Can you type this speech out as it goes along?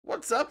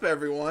What's up,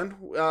 everyone?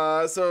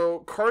 So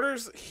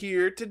Carter's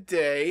here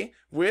today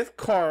with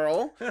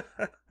Carl,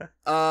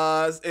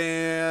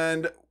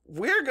 and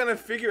we're gonna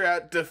figure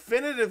out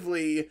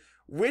definitively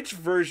which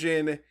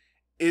version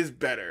is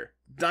better,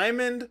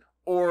 Diamond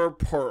or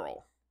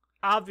Pearl.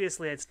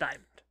 Obviously, it's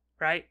Diamond,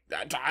 right?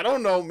 I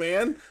don't know,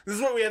 man. This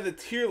is what we have the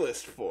tier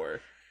list for,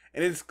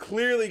 and it's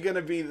clearly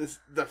gonna be this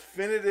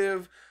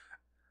definitive,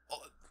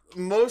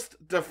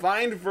 most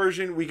defined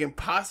version we can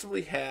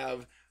possibly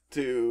have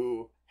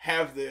to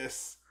have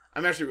this.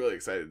 I'm actually really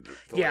excited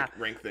to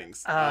rank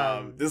things.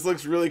 This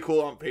looks really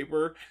cool on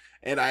paper,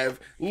 and I have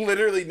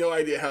literally no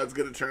idea how it's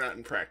going to turn out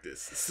in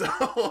practice.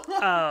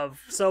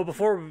 So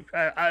before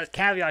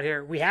caveat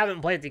here, we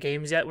haven't played the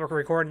games yet. We're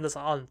recording this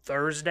on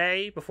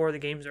Thursday before the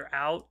games are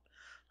out.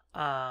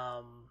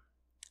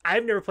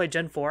 I've never played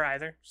Gen 4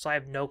 either, so I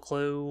have no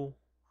clue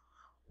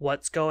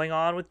what's going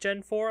on with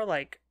Gen 4.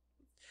 Like,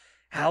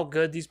 how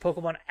good these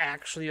Pokemon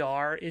actually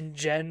are in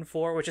Gen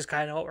 4, which is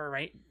kind of what we're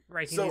ranking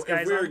these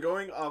guys on. So if we're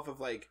going off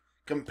of, like,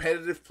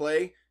 competitive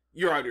play,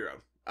 you're on your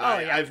own.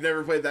 Yeah. I've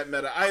never played that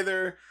meta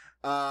either.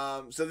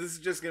 So this is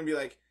just going to be,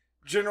 like,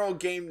 general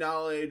game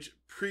knowledge,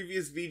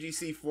 previous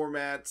VGC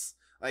formats,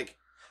 like...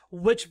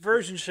 Which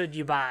version should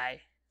you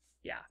buy?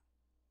 Yeah.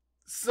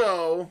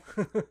 So,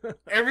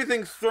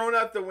 everything's thrown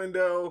out the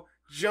window,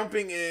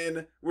 jumping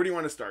in. Where do you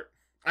want to start?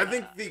 I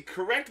think the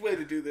correct way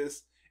to do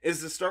this is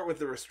to start with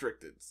the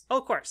restricteds. Oh,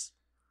 of course.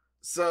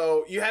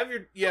 So you have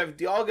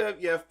Dialga,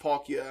 you have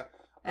Palkia,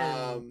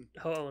 and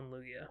Ho-Oh and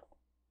Lugia.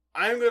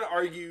 I'm going to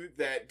argue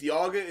that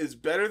Dialga is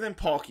better than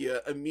Palkia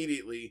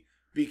immediately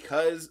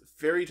because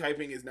fairy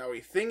typing is now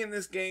a thing in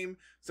this game.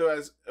 So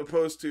as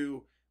opposed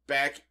to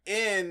back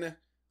in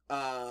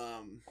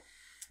Diamond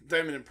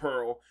and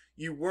Pearl,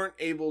 you weren't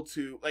able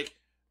to, like,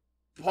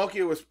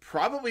 Palkia was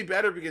probably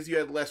better because you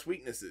had less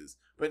weaknesses,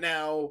 but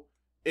now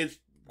it's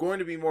going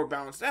to be more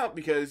balanced out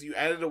because you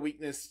added a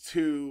weakness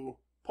to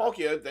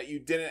Palkia that you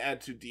didn't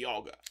add to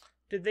Dialga.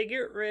 Did they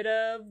get rid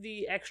of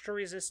the extra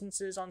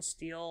resistances on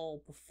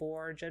Steel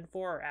before Gen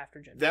 4 or after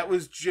Gen 4? That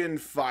was Gen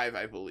 5,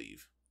 I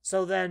believe.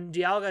 So then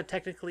Dialga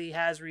technically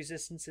has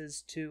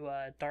resistances to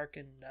Dark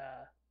and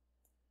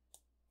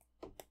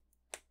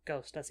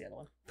Ghost. That's the other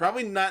one.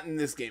 Probably not in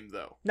this game,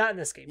 though. Not in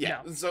this game,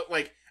 yeah. no. So,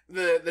 like,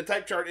 the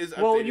type chart is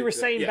updated. Well, you were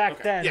saying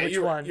back then which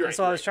one. Right,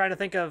 so I was trying to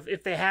think of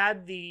if they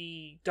had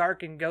the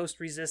Dark and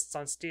Ghost resists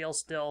on Steel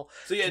still.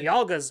 So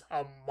Dialga's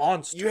a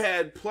monster. You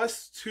had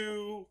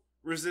 +2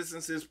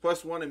 resistances,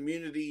 +1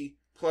 immunity,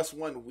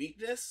 +1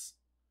 weakness.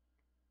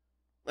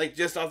 Like,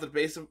 just off the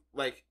base of,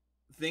 like,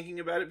 thinking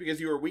about it,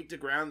 because you were weak to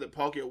ground that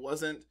Palkia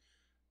wasn't,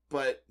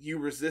 but you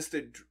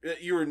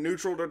were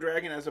neutral to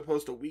dragon as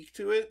opposed to weak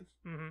to it.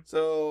 Mm-hmm.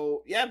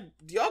 So, yeah,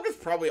 Dialga's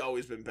probably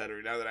always been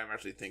better now that I'm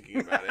actually thinking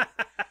about it.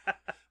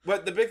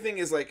 But the big thing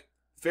is, like,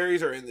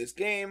 fairies are in this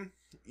game.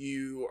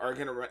 You are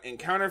going to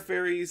encounter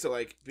fairies, so,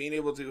 like, being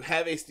able to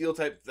have a steel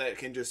type that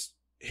can just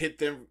hit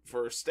them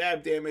for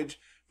stab damage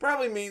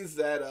probably means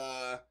that,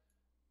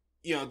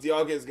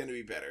 Dialga is going to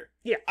be better.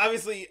 Yeah.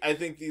 Obviously, I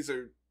think these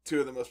are two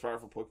of the most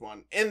powerful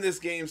Pokemon in this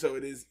game, so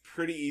it is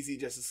pretty easy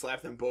just to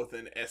slap them both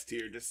in S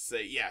tier, just to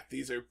say, yeah,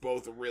 these are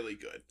both really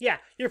good. Yeah,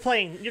 you're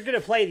going to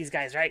play these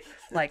guys, right?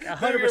 Like 100%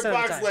 They're of your the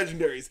box time.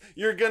 legendaries.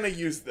 You're going to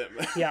use them.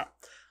 Yeah.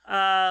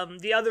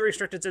 The other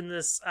restricteds in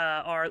this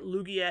are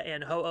Lugia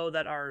and Ho-Oh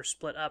that are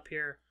split up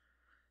here.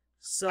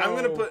 So I'm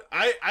going to put...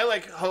 I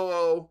like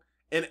Ho-Oh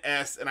in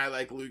S, and I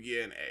like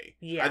Lugia in A.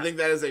 Yeah. I think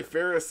that is a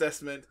fair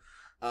assessment.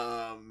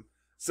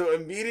 So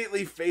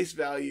immediately, face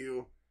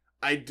value,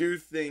 I do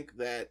think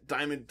that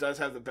Diamond does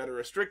have the better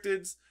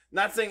restricteds.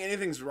 Not saying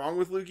anything's wrong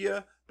with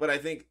Lugia, but I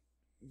think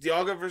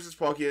Dialga versus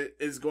Palkia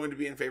is going to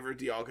be in favor of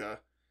Dialga,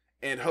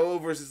 and Ho-Oh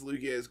versus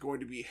Lugia is going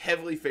to be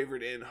heavily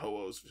favored in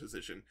Ho-Oh's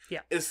position.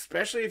 Yeah.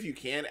 Especially if you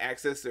can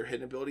access their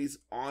hidden abilities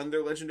on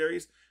their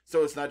legendaries,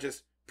 so it's not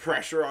just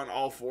pressure on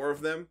all four of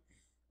them,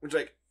 which,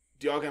 like,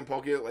 Dialga and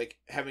Palkia, like,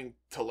 having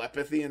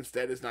telepathy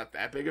instead is not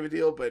that big of a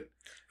deal, but...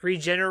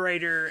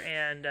 Regenerator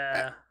and...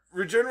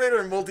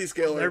 Regenerator and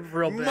Multiscale they're are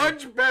real big.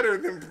 much better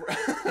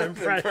than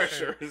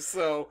pressure.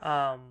 So,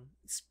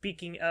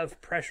 speaking of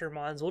pressure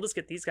mons, we'll just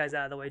get these guys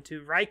out of the way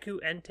too. Raikou,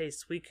 Entei,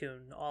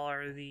 Suicune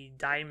are the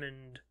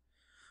Diamond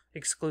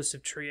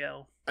exclusive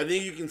trio. I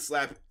think you can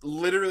slap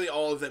literally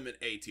all of them in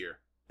A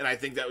tier, and I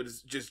think that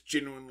was just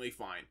genuinely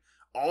fine.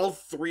 All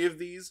three of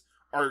these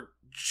are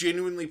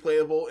genuinely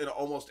playable in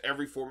almost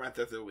every format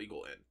that they're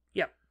legal in.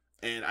 Yep.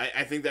 And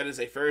I think that is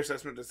a fair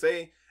assessment to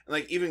say. And,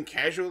 like, even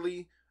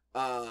casually,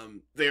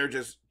 they are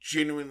just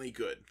genuinely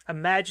good.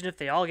 Imagine if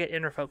they all get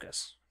inner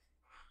focus.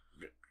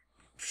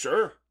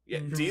 Sure. Yeah,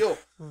 deal.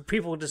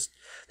 People just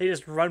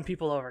run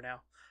people over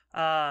now.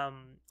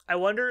 I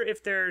wonder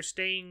if they're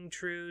staying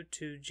true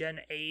to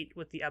Gen 8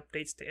 with the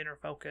updates to inner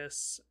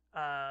focus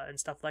and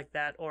stuff like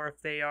that, or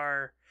if they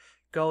are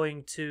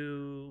going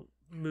to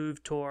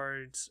move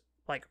towards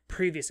like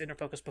previous inner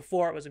focus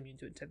before it was immune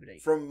to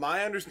intimidate. From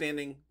my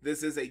understanding,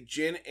 this is a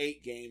Gen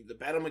 8 game. The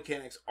battle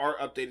mechanics are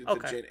updated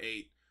to Gen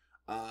 8.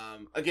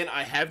 Again,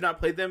 I have not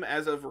played them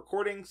as of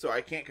recording, so I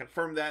can't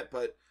confirm that,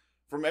 but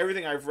from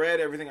everything I've read,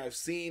 everything I've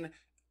seen,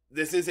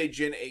 this is a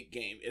Gen 8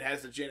 game. It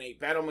has the Gen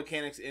 8 battle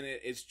mechanics in it.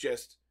 It's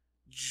just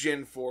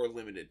Gen 4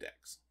 limited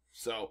decks.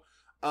 So,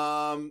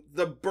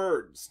 the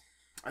birds.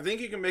 I think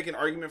you can make an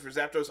argument for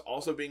Zapdos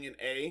also being an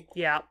A.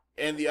 Yeah.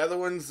 And the other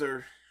ones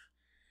are...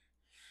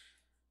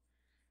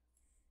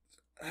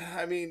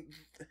 I mean...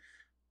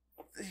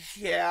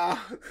 Yeah,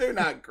 they're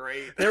not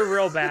great. They're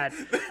real bad.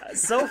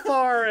 So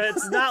far,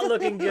 it's not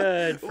looking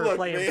good for Look,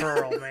 playing man.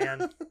 Pearl,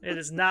 man. It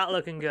is not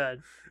looking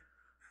good.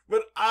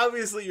 But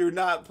obviously, you're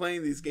not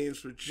playing these games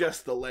for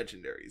just the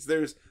legendaries.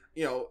 There's,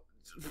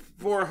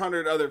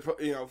 400 other,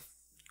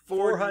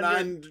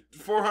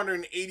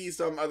 480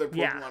 some other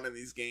Pokemon in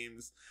these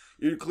games.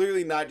 You're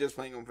clearly not just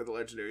playing them for the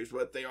legendaries,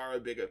 but they are a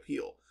big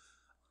appeal.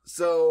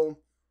 So,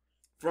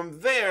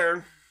 from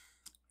there,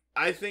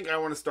 I think I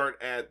want to start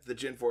at the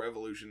Gen 4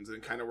 evolutions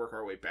and kind of work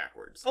our way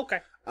backwards. Okay.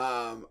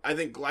 I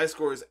think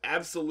Gliscor is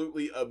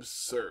absolutely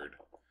absurd.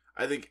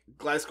 I think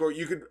Gliscor,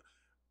 you could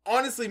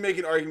honestly make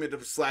an argument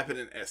to slap it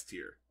in S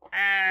tier.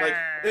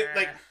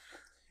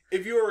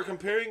 If you were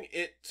comparing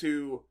it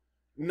to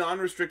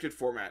non-restricted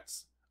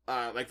formats,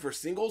 like for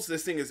singles,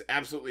 this thing is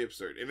absolutely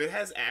absurd. If it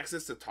has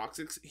access to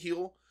Toxic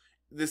Heal,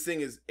 this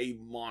thing is a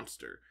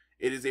monster.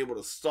 It is able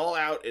to stall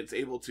out. It's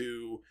able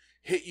to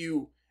hit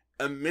you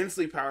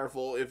immensely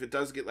powerful if it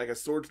does get like a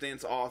Swords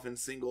Dance off in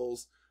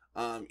singles.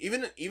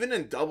 Even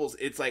in doubles,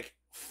 it's like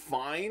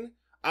fine.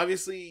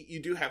 Obviously,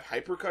 you do have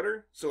Hyper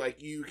Cutter, so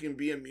like you can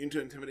be immune to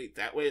Intimidate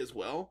that way as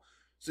well.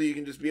 So you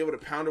can just be able to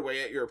pound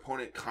away at your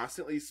opponent,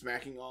 constantly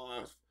smacking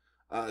off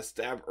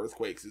Stab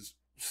Earthquakes is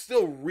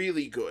still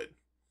really good.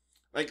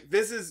 Like,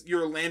 this is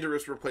your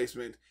Landorus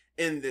replacement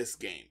in this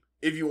game,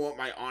 if you want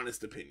my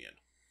honest opinion.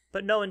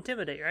 But no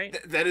Intimidate, right?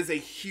 That is a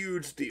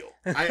huge deal.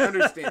 I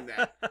understand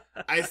that.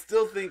 I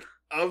still think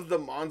of the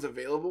Mons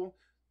available,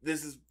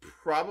 this is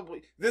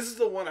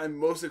the one I'm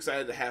most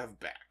excited to have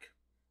back.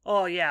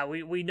 Oh yeah,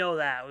 we know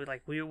that.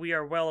 We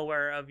are well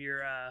aware of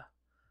your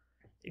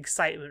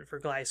excitement for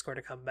Gliscor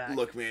to come back.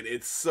 Look, man,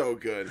 it's so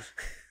good.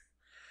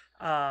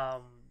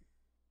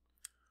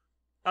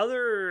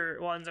 Other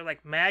ones are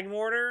like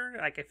Magmortar.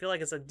 Like, I feel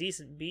like it's a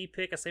decent B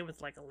pick. Same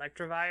with like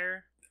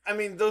Electivire. I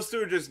mean, those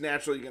two are just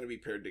naturally going to be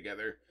paired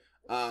together.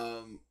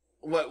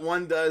 What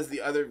one does,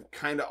 the other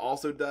kind of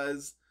also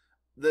does.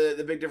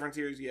 The big difference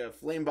here is you have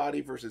Flame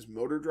Body versus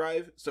Motor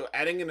Drive. So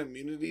adding an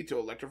immunity to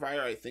Electivire,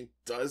 I think,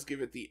 does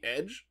give it the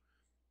edge.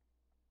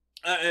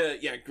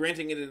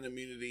 Granting it an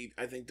immunity,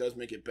 I think, does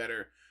make it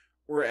better.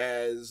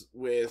 Whereas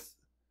with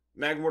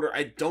Magmortar,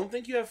 I don't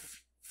think you have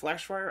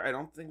Flash Fire. I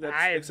don't think that's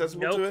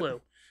accessible to clue.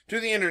 it. To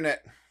the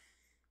internet.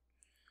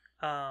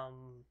 I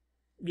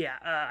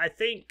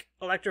think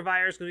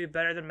Electivire is going to be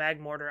better than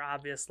Magmortar,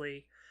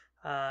 obviously.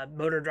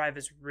 Motor Drive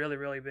is really,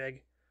 really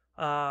big.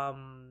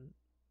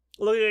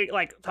 Looking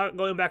at,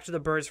 going back to the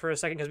birds for a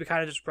second, because we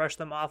kind of just brushed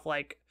them off,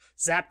 like,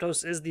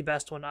 Zapdos is the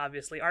best one,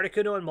 obviously.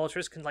 Articuno and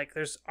Moltres can, like,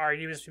 there's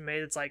arguments to be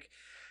made. It's like,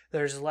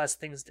 there's less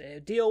things to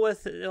deal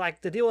with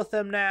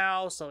them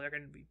now, so they're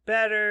going to be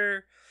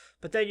better.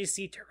 But then you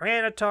see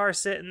Tyranitar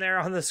sitting there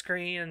on the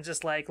screen and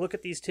just, like, look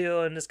at these two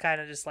and just kind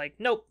of just like,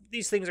 nope,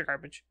 these things are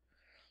garbage.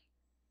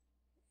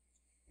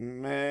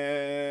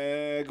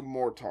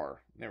 Magmortar.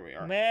 There we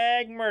are.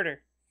 Magmortar.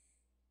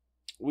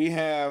 We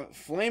have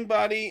Flame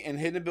Body and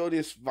hidden ability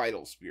is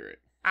Vital Spirit.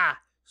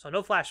 So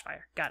no Flash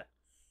Fire. Got it.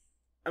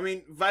 I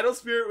mean, Vital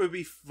Spirit would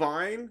be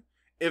fine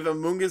if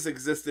Amoonguss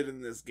existed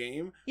in this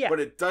game. Yeah. But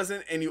it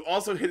doesn't, and you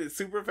also hit it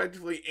super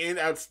effectively and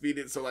outspeed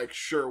it, so like,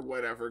 sure,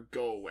 whatever,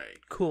 go away.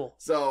 Cool.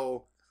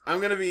 So, I'm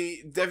going to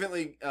be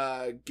definitely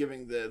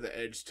giving the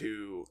edge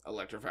to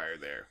Electivire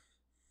there.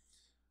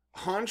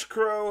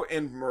 Honchkrow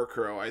and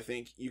Murkrow, I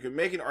think you can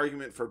make an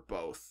argument for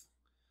both.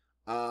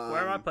 Where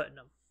am I putting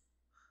them?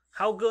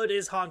 How good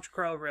is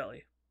Honchkrow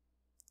really?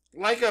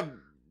 Like a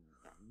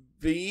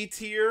B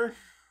tier?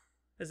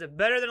 Is it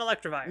better than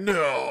Electivire?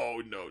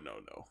 No.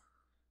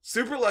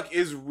 Super Luck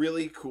is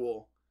really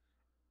cool.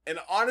 And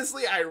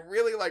honestly, I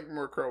really like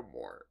Murkrow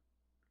more.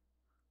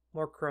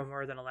 Murkrow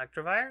more than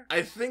Electivire?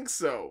 I think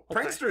so.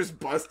 Okay. Prankster is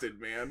busted,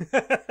 man.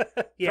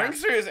 Yeah.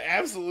 Prankster is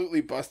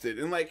absolutely busted.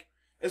 And like,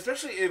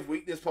 especially if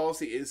weakness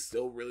policy is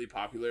still really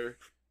popular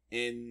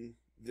in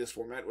this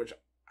format, which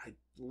I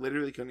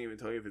literally couldn't even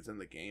tell you if it's in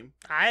the game.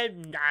 I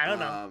don't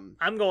know.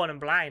 I'm going in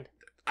blind.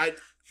 I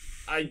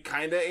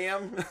kind of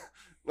am.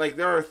 Like,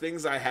 there are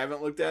things I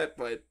haven't looked at,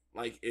 but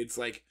like, it's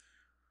like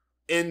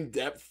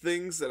in-depth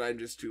things that I'm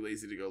just too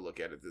lazy to go look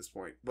at this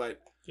point.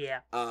 But yeah.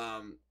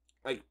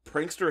 Like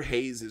Prankster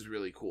Haze is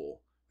really cool.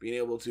 Being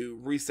able to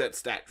reset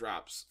stat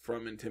drops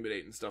from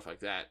Intimidate and stuff like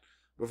that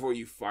before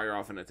you fire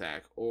off an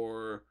attack.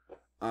 Or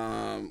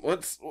I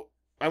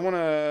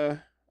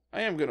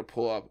am going to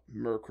pull up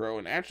Murkrow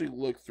and actually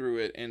look through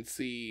it and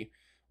see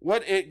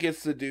what it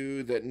gets to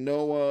do that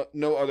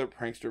no other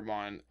Prankster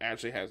Mon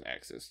actually has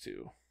access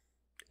to.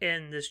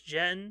 In this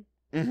gen,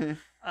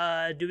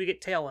 Mm-hmm. Do we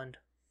get Tailwind?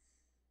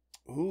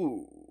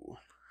 Ooh.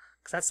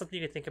 Because that's something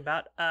you can think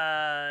about.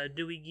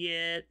 Do we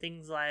get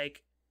things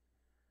like...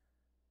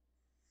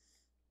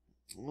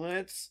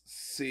 Let's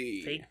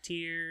see. Fake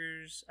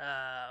tears.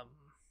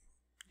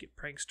 Get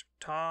prankster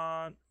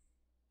taunt.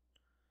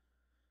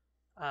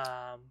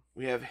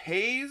 We have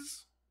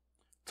haze,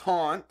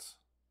 taunt,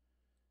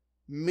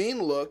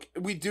 mean look.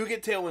 We do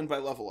get tailwind by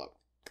level up.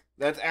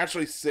 That's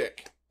actually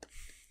sick.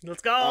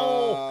 Let's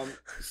go.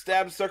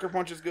 Stab, sucker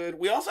punch is good.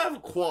 We also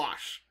have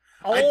quash.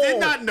 Oh. I did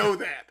not know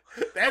that.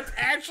 That's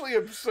actually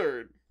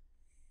absurd.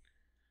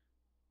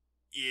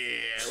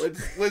 Yeah,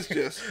 let's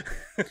just.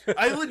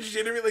 I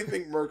legitimately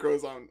think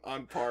Murkrow's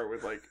on par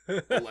with like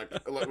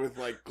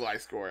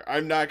Gliscor.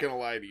 I'm not gonna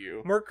lie to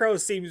you. Murkrow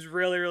seems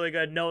really, really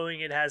good,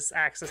 knowing it has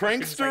access.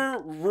 Prankster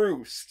to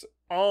Roost.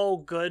 Oh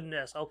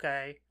goodness.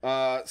 Okay.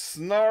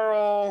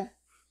 Snarl,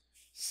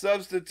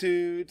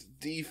 Substitute,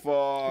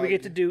 Defog. We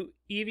get to do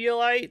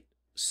Eviolite,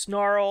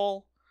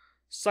 Snarl,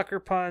 Sucker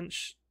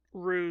Punch,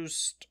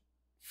 Roost,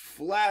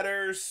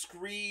 Flatter,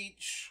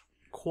 Screech,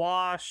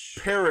 Quash,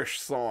 Perish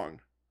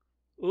Song.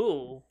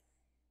 Ooh.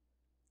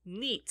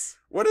 Neat.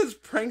 What does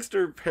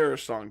Prankster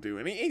Perish Song do?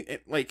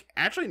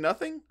 Actually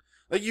nothing?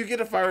 Like, you get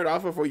to fire it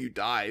off before you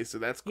die, so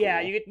that's cool.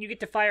 Yeah, you get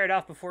to fire it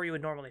off before you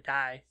would normally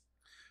die.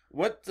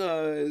 What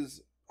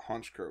does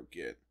Honchkrow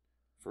get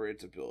for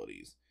its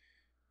abilities?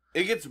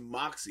 It gets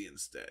Moxie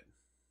instead.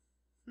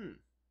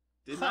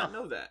 Did not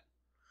know that.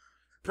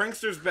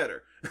 Prankster's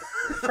better.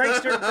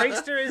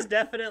 Prankster is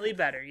definitely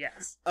better,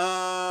 yes.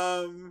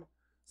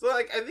 So,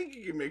 like, I think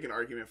you can make an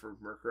argument for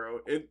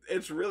Murkrow.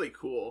 It's really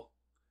cool.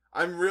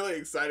 I'm really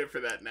excited for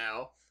that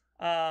now.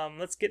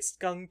 Let's get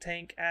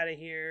Skuntank out of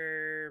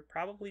here.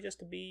 Probably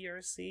just a B or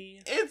a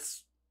C.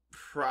 It's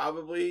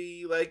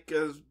probably like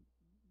a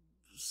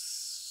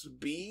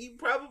B,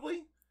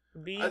 probably.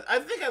 B? I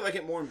think I like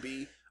it more in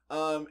B.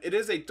 It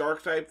is a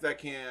dark type that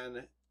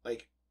can,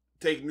 like,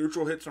 take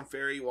neutral hits from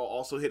Fairy while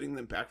also hitting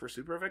them back for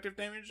super effective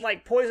damage.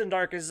 Like, Poison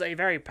Dark is a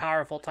very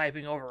powerful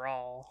typing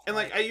overall. And,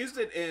 like, I used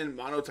it in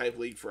Monotype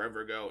League forever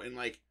ago, and,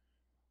 like,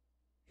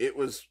 it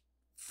was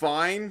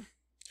fine.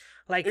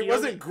 Like, it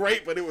wasn't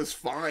great, but it was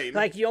fine.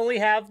 Like, you only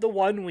have the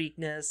one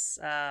weakness.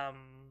 You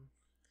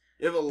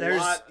have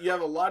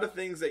a lot of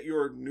things that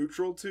you're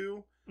neutral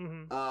to.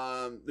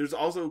 Mm-hmm. There's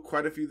also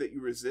quite a few that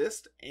you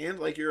resist, and,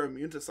 like, you're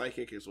immune to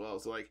Psychic as well.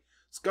 So, like,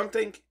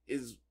 Skuntank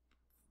is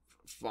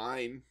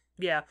fine.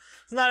 Yeah,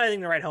 it's not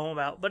anything to write home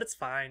about, but it's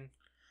fine.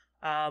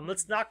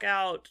 Let's knock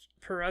out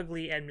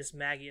Perugly and Miss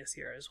Magius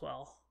here as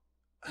well.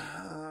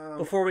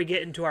 Before we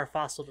get into our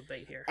fossil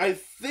debate here. I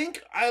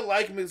think I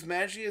like Miss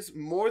Magius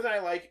more than I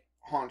like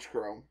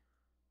Honchkrow.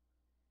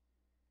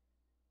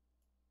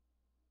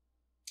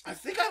 I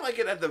think I like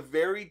it at the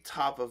very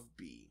top of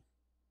B.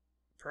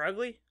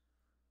 Perugly?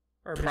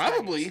 Or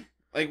probably.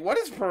 Like, what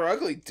does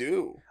Perugly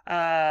do?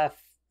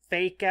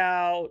 Fake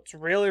out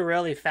really,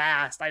 really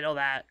fast. I know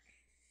that.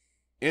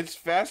 It's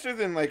faster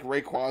than, like,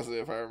 Rayquaza,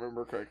 if I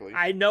remember correctly.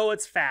 I know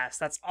it's fast.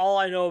 That's all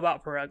I know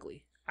about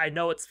Perugly. I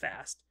know it's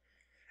fast.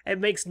 It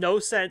makes no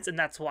sense, and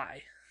that's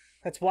why.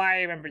 That's why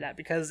I remember that,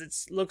 because it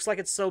looks like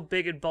it's so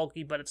big and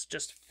bulky, but it's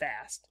just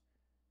fast.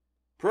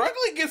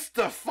 Perugly gets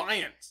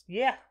Defiant.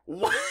 Yeah.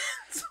 What?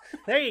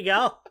 There you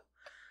go.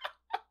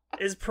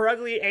 Is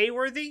Perugly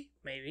A-worthy?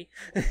 Maybe.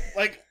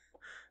 Like,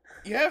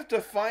 you have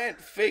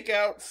Defiant, Fake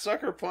Out,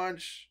 Sucker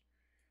Punch,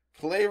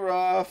 Play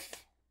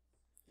Rough.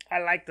 I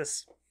like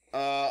this.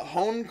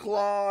 Hone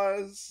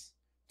Claws,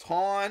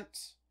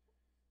 Taunt.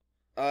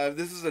 If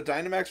this is a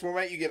Dynamax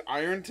format, you get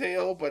Iron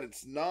Tail, but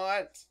it's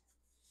not.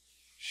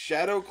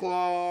 Shadow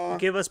Claw.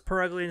 Give us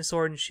Perugly and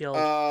Sword and Shield.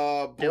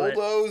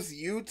 Bulldoze,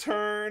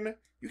 U-Turn.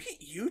 You get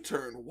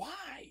U-Turn.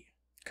 Why?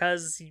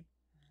 Because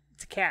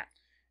it's a cat.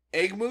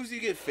 Egg moves,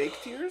 you get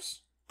Fake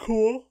Tears.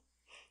 Cool.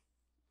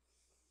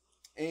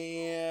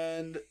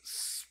 And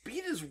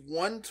speed is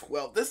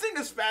 112. This thing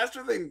is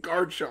faster than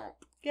Garchomp.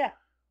 Yeah.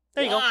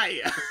 There you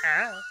Why?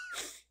 go.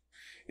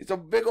 It's a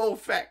big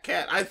old fat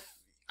cat.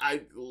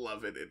 I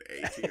love it in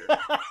A tier.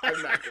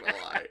 I'm not gonna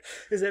lie.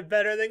 Is it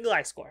better than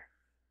Gliscor?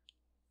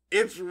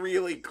 It's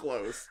really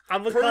close.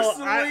 I'm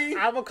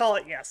gonna call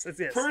it yes. It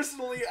is.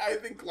 Personally, I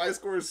think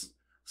Gliscor is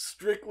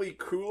strictly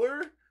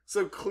cooler,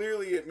 so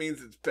clearly it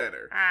means it's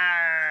better.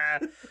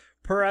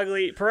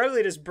 Perugly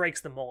just breaks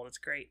the mold. It's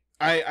great.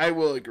 I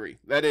will agree.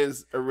 That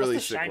is a really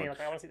What's the sick shiny one.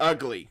 look? I wanna see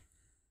Ugly.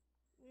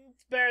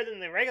 It's better than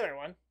the regular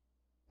one.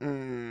 I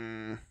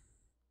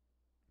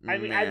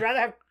mean, Meh. I'd rather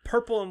have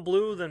purple and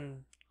blue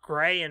than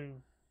gray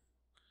and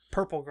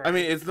purple gray. I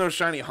mean, it's no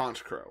shiny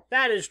Honchkrow.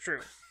 That is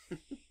true.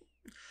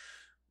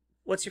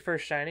 What's your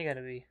first shiny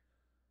gonna be?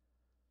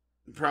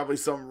 Probably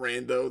some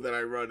rando that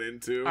I run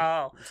into.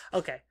 Oh,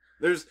 okay.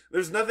 There's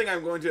nothing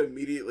I'm going to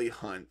immediately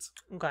hunt.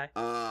 Okay.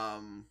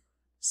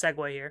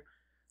 Segue here.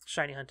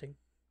 Shiny hunting.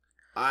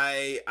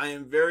 I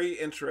am very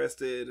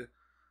interested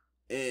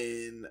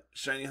in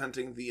shiny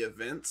hunting the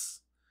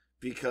events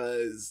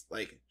because,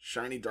 like,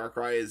 shiny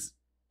Darkrai is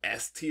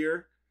S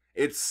tier.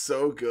 It's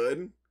so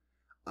good.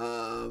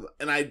 And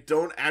I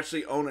don't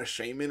actually own a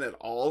Shaman at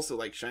all, so,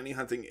 like, shiny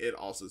hunting it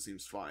also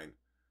seems fine.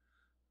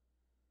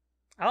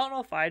 I don't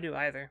know if I do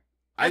either.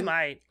 I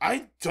might.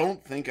 I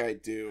don't think I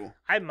do.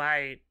 I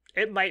might.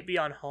 It might be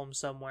on home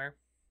somewhere.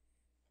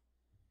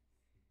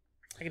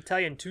 I can tell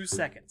you in 2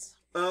 seconds.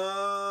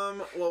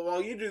 Well,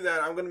 while you do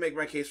that, I'm going to make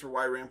my case for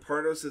why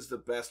Rampardos is the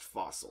best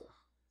fossil.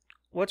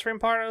 What's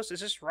Rampardos?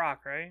 It's just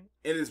rock, right?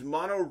 It is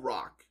mono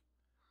rock,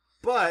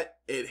 but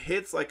it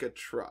hits like a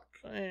truck.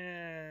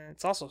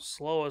 It's also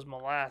slow as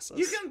molasses.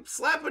 You can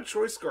slap a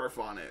choice scarf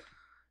on it.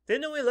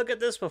 Didn't we look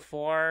at this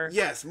before?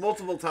 Yes,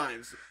 multiple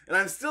times. And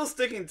I'm still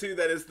sticking to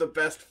that it's the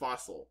best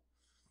fossil.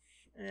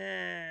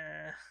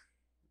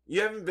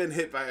 You haven't been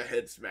hit by a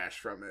head smash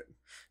from it.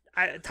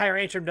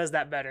 Tyrantrum does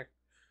that better.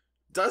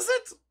 Does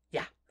it?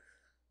 Yeah.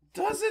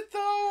 Does it,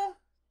 though?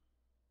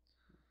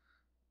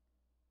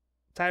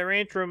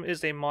 Tyrantrum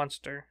is a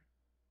monster.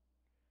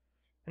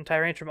 And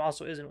Tyrantrum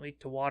also isn't weak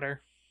to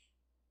water.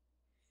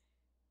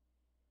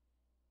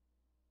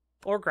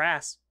 Or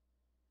grass.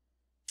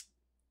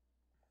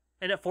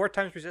 And it 4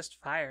 times resists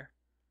fire.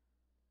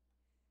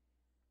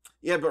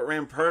 Yeah, but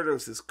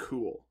Rampardos is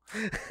cool.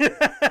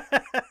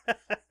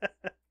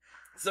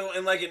 So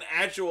in like an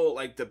actual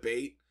like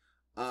debate,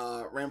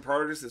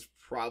 Rampardos is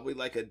probably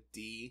like a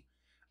D.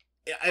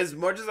 As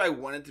much as I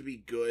want it to be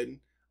good,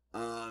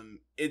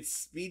 its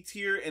speed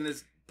tier and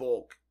its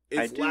bulk,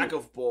 its lack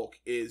of bulk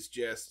is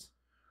just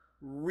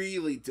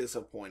really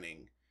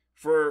disappointing.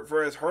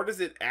 For as hard as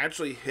it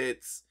actually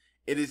hits,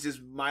 it is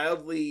just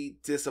mildly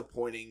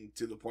disappointing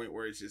to the point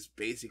where it's just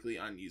basically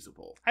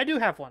unusable. I do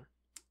have one.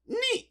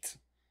 Neat.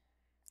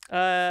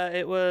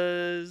 It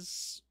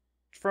was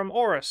from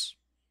Horus.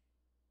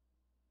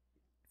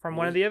 From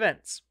one of the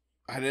events.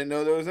 I didn't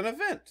know there was an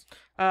event.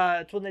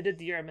 It's when they did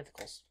the Year of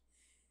Mythicals.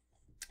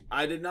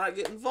 I did not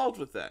get involved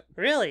with that.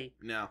 Really?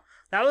 No.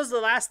 That was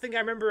the last thing I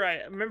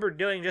remember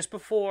doing just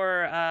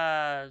before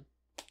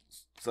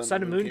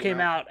Sun and Moon came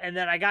out, and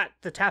then I got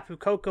the Tapu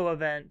Koko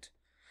event,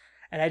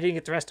 and I didn't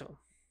get the rest of them.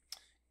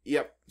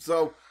 Yep.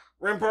 So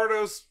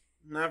Rampardos,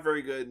 not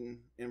very good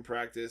in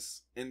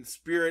practice. In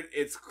Spirit,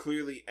 it's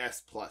clearly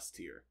S+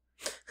 tier.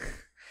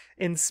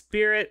 In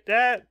Spirit,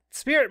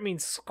 Spirit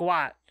means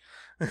squat.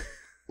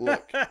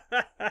 Look,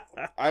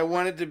 I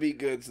want it to be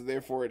good, so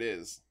therefore it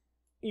is.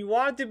 You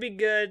want it to be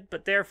good,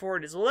 but therefore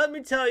it is. Well, let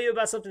me tell you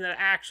about something that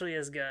actually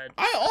is good.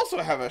 I also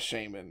have a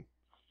shaman.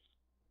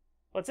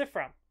 What's it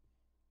from?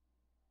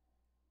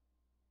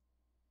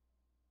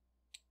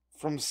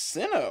 From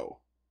Sinnoh.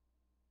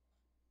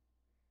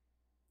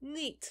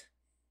 Neat.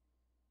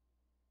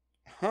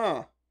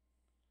 Huh.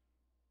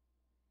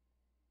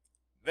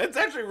 That's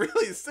actually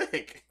really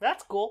sick.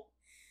 That's cool.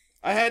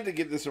 I had to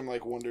get this from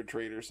like Wonder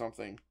Trade or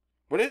something.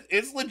 But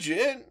it's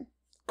legit.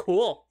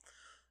 Cool.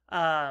 So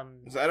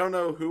I don't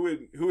know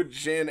who would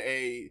gen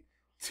a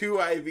 2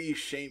 IV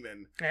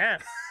shaman. Yeah.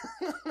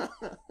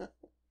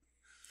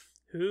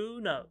 Who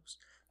knows?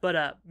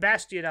 But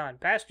Bastiodon.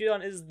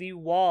 Bastiodon is the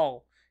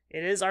wall.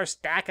 It is our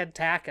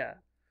Stakataka.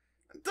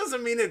 It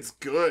doesn't mean it's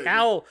good.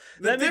 Now,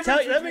 let me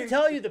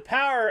tell you the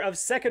power of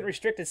second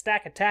restricted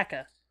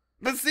Stakataka.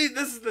 But see,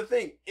 this is the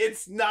thing.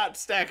 It's not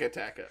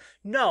Stakataka.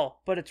 No,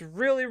 but it's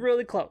really,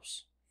 really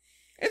close.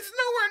 It's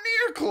nowhere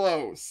near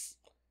close.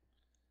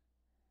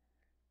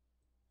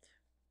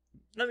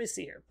 Let me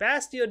see here.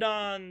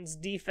 Bastiodon's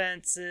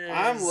defenses.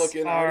 I'm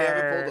looking. I already have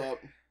it pulled up.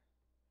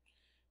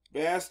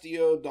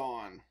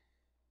 Bastiodon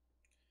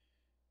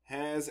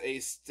has a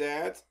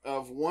stat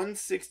of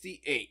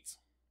 168,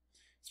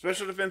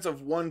 special defense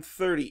of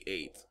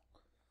 138,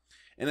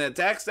 and an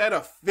attack stat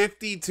of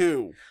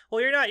 52.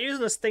 Well, you're not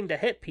using this thing to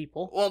hit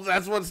people. Well,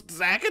 that's what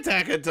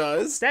Stakataka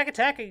does.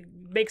 Stakataka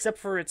makes up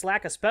for its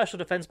lack of special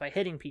defense by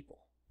hitting people.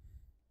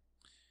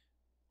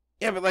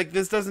 Yeah, but like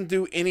this doesn't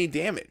do any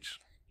damage.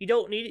 You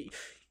don't need it.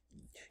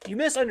 You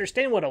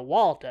misunderstand what a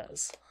wall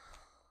does.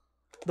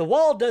 The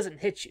wall doesn't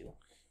hit you.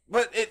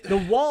 But the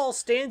wall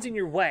stands in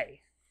your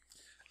way.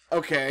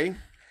 Okay.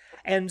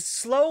 And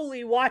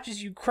slowly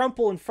watches you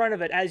crumple in front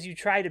of it as you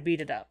try to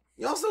beat it up.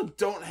 You also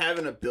don't have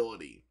an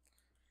ability.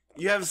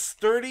 You have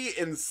sturdy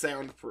and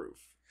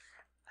soundproof.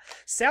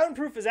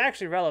 Soundproof is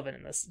actually relevant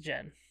in this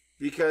gen.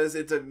 Because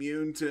it's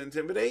immune to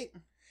intimidate?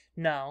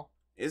 No.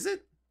 Is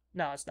it?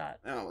 No, it's not.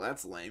 Oh,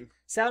 that's lame.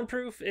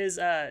 Soundproof is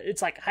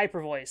it's like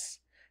hyper voice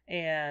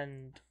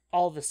and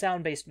all the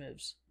sound-based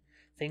moves.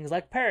 Things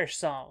like Perish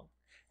Song.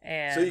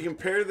 And so you can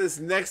pair this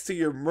next to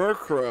your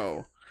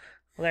Murkrow.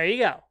 Well, there you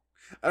go.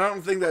 I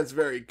don't think that's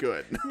very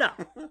good. No.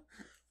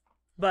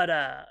 But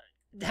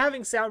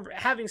having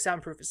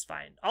soundproof is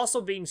fine.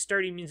 Also being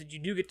sturdy means that you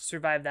do get to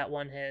survive that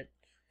one hit.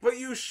 But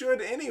you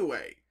should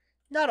anyway.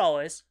 Not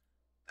always.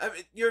 I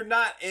mean, you're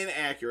not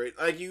inaccurate.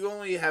 Like, you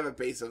only have a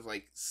base of,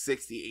 like,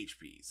 60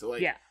 HP. So,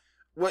 like, yeah.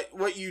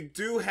 What you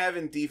do have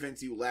in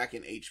defense, you lack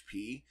in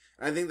HP.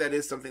 And I think that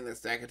is something that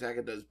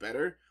Stakataka does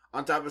better.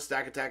 On top of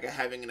Stakataka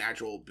having an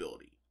actual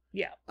ability.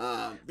 Yeah.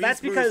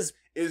 That's because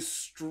is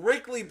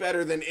strictly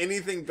better than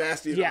anything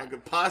Bastiodon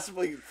could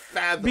possibly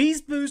fathom.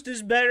 Beast Boost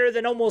is better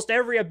than almost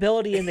every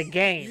ability in the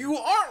game. You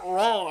aren't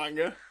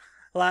wrong.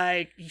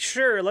 Like,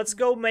 sure, let's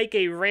go make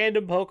a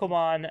random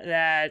Pokemon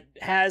that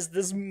has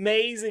this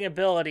amazing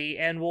ability,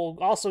 and we'll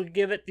also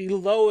give it the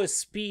lowest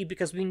speed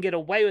because we can get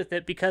away with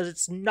it because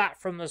it's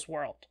not from this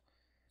world.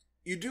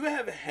 You do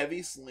have a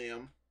Heavy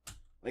Slam,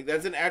 Like,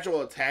 that's an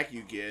actual attack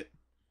you get.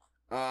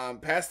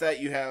 Past that,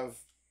 you have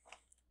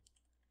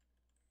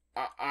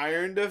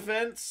Iron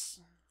Defense,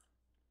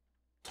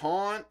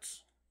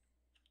 Taunt.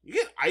 You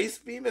get Ice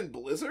Beam and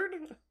Blizzard?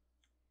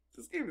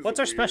 This game is What's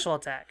our weird. special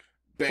attack?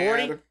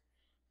 Bad.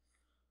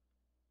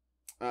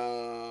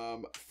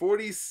 40?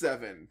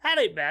 47. That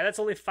ain't bad. That's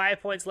only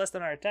 5 points less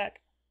than our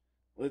attack.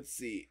 Let's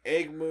see.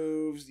 Egg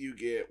moves. You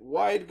get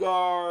Wide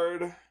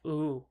Guard.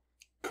 Ooh.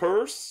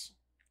 Curse.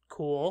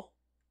 Cool.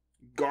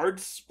 Guard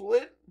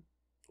Split.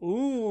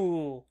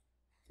 Ooh.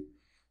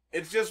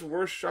 It's just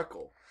worse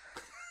Shuckle.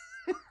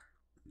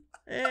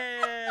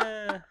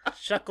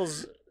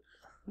 Shuckles.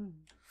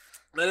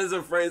 That is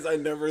a phrase I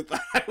never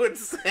thought I would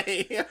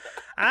say.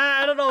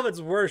 I don't know if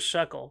it's worse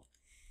Shuckle.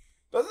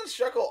 Doesn't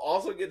Shuckle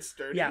also get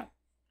Sturdy? Yeah.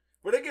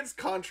 But it gets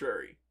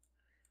Contrary.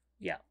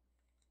 Yeah.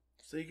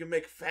 So you can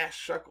make Fast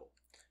Shuckle.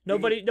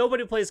 Nobody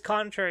plays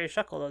contrary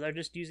Shuckle though. They're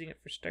just using it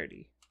for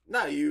sturdy.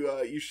 No,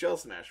 you Shell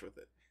Smash with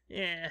it.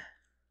 Yeah.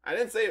 I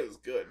didn't say it was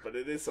good, but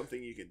it is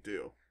something you can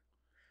do.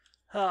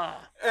 Oh.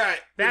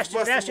 Alright.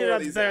 Bastion's better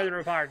than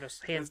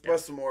Ricardo's, hands down.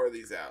 Let's bust some more of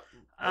these out.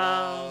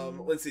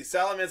 Let's see.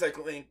 Salamence, I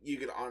think you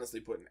could honestly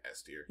put in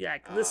S tier. Yeah,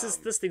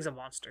 this thing's a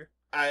monster.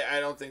 I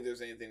don't think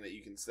there's anything that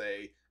you can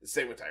say.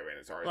 Same with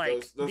Tyranitar.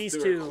 Like, those these two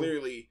are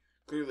two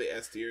clearly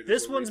S tier.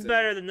 This one's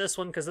better than this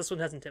one because this one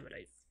has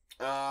Intimidate.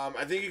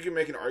 I think you can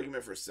make an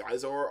argument for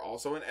Scizor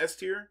also in S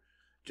tier,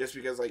 just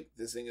because like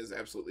this thing is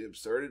absolutely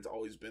absurd. It's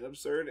always been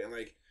absurd, and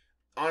like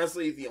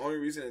honestly, the only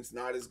reason it's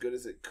not as good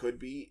as it could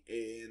be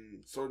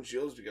in Sword and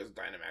Shield is because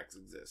Dynamax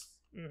exists.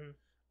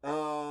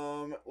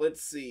 Mm-hmm.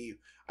 Let's see.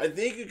 I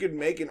think you could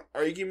make an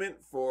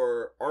argument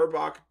for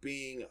Arbok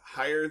being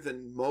higher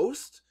than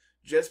most,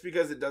 just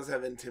because it does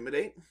have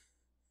Intimidate.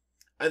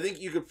 I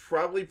think you could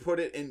probably put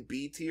it in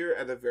B tier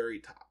at the very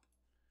top.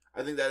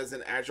 I think that is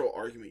an actual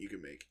argument you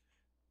can make.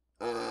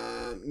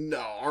 No,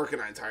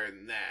 Arcanine's higher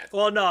than that.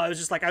 Well, no, I was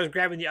just like I was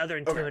grabbing the other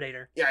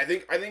Intimidator. Okay. Yeah, I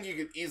think you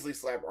could easily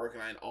slap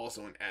Arcanine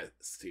also in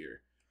S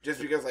tier,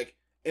 just because like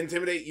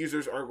Intimidate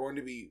users are going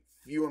to be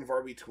few and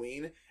far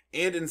between,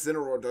 and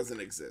Incineroar doesn't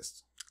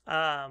exist.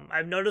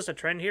 I've noticed a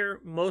trend here.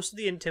 Most of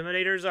the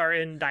Intimidators are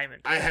in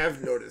Diamond. I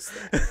have noticed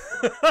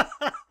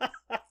that.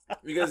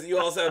 Because you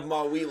also have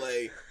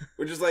Mawile,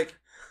 which is like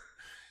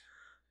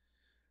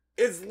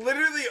it's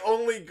literally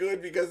only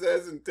good because it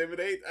has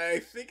Intimidate. I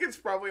think it's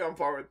probably on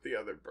par with the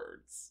other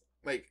birds.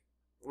 Like,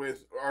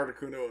 with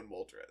Articuno and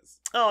Moltres.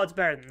 Oh, it's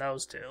better than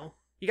those two.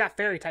 You got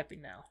Fairy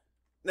typing now.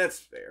 That's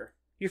fair.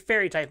 You're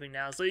Fairy typing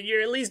now, so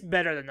you're at least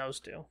better than those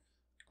two.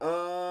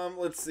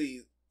 Let's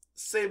see.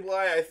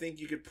 Sableye, I think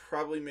you could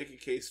probably make a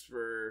case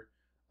for,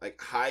 like,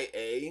 high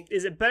A.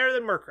 Is it better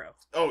than Murkrow?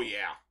 Oh,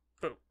 yeah.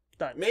 Boom.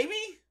 Done. Maybe?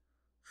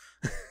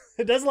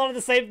 It does a lot of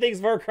the same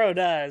things Murkrow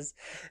does.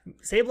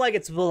 Sableye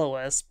gets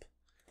Will-O-Wisp.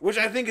 Which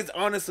I think is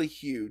honestly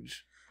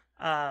huge.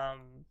 But,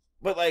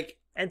 like,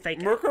 and Fake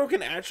Murkrow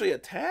can actually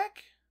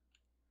attack?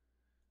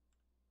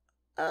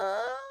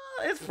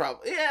 It's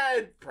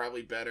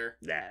probably better.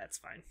 Yeah, that's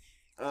fine.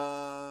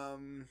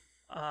 We're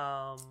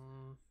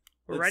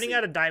Let's running see.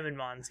 out of Diamond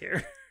Mons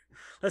here.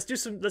 Let's do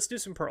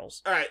some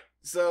pearls. Alright,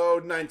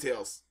 so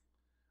Ninetales.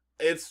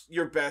 It's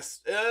your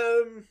best.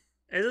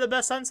 Is it the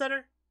best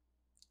Sunsetter?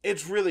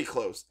 It's really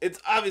close. It's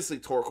obviously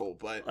Torkoal,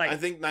 but Like- I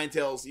think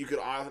Ninetales you could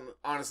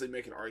honestly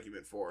make an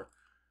argument for.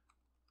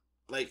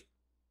 Like,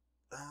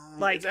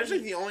 it's actually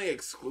the only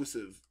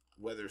exclusive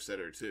weather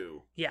setter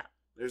too. Yeah.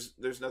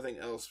 There's nothing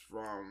else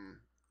from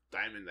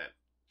Diamond that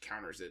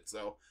counters it.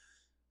 So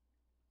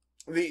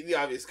the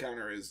obvious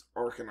counter is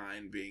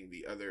Arcanine being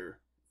the other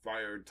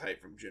fire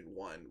type from Gen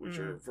 1, which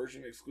are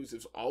version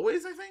exclusives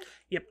always, I think.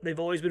 Yep, they've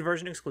always been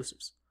version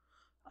exclusives.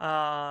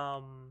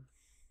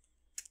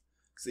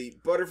 See,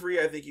 Butterfree,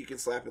 I think you can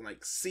slap in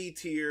like C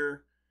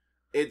tier.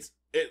 It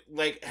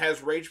like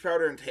has Rage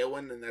Powder and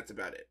Tailwind, and that's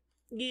about it.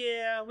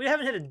 Yeah, we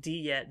haven't hit a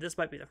D yet. This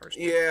might be the first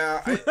one.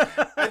 Yeah,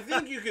 I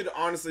think you could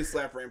honestly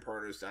slap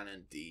Rampardos down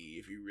in D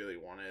if you really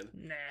wanted.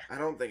 Nah. I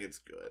don't think it's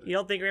good. You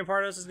don't think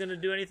Rampardos is going to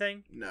do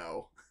anything?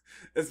 No.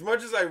 As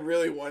much as I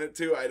really want it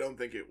to, I don't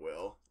think it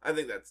will. I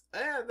think that's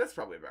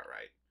probably about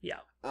right. Yeah.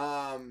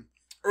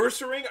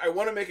 Ursaring, I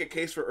want to make a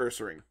case for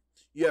Ursaring.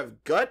 You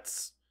have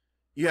Guts.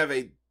 You have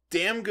a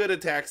damn good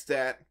attack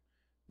stat.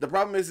 The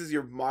problem is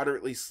you're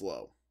moderately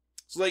slow.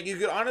 So, like, you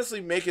could honestly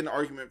make an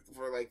argument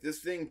for, like, this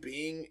thing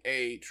being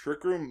a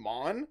Trick Room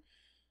Mon.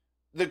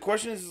 The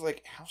question is,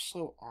 like, how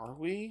slow are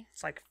we?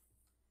 It's like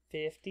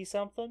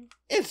 50-something?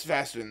 It's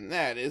faster than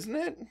that, isn't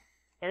it?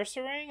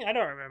 Ursaring? I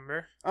don't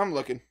remember. I'm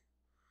looking.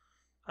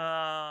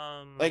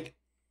 Like,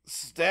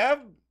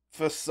 Stab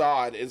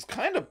Facade is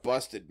kind of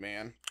busted,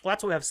 man. Well,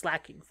 that's what we have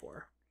Slacking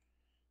for.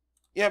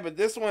 Yeah, but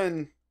this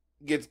one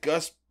gets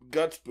Guts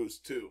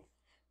boost, too.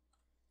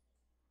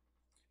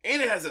 And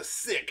it has a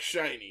sick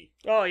shiny.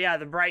 Oh, yeah,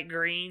 the bright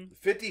green.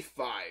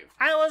 55.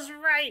 I was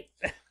right!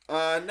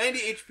 90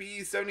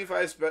 HP,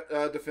 75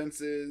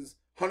 defenses,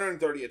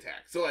 130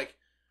 attack. So, like,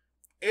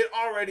 it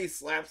already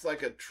slaps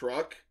like a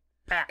truck.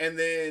 Pat. And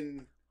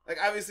then, like,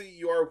 obviously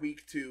you are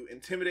weak to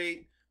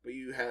Intimidate, but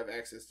you have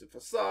access to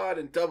Facade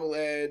and Double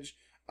Edge.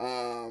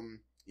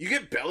 You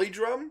get Belly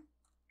Drum,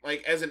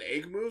 like, as an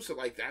egg move, so,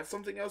 like, that's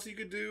something else you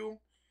could do.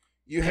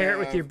 You Pair it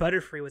with your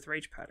Butterfree with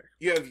Rage Powder.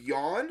 You have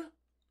Yawn.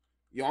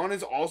 Yawn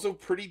is also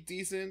pretty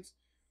decent.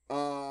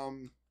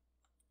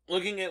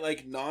 Looking at,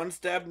 like,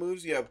 non-stab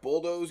moves, you have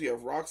Bulldoze, you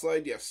have Rock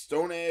Slide, you have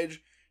Stone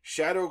Edge,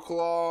 Shadow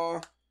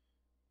Claw,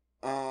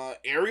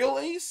 Aerial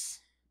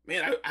Ace.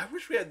 Man, I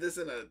wish we had this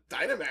in a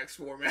Dynamax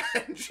format.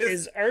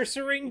 Is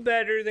Ursaring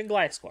better than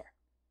Gliscor?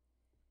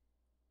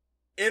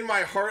 In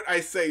my heart, I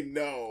say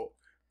no.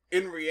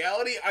 In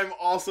reality, I'm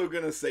also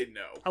gonna say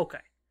no. Okay.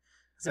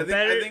 Is it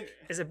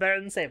better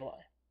than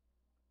Sableye?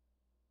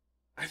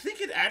 I think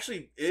it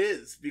actually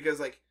is, because,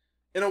 like,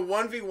 in a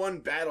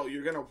 1v1 battle,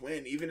 you're gonna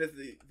win. Even if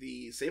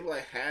the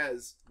Sableye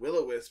has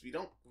Will-O-Wisp, you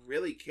don't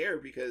really care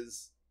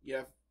because you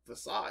have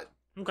Facade.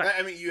 Okay.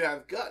 I mean, you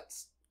have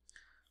Guts.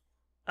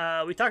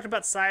 We talked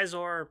about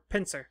Scizor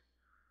Pinsir.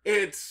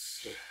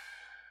 It's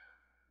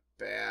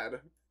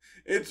bad.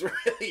 It's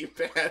really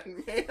bad,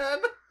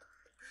 man.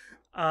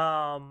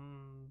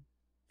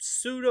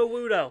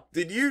 Sudowoodo.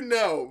 Did you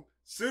know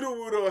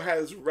Sudowoodo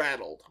has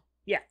Rattled?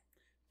 Yeah.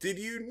 Did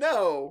you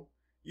know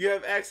you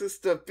have access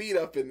to Beat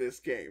Up in this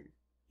game?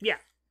 Yeah.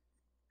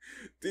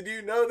 Did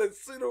you know that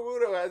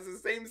Sudowoodo has the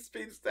same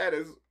speed stat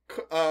as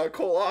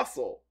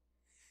Colossal?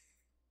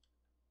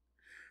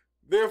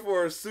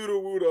 Therefore,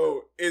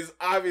 Sudowoodo is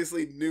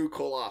obviously new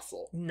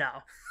Colossal.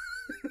 No.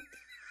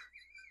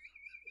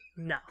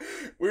 No.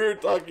 We were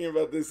talking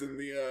about this in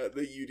the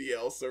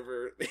UDL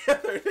server the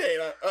other day.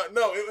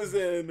 No, it was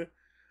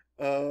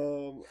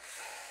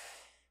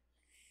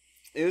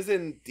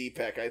in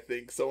DPEC, I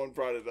think. Someone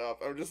brought it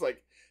up. I'm just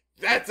like,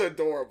 that's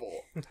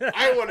adorable.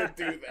 I want to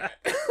do that.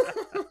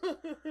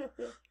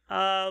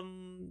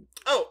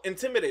 Oh,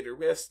 Intimidator.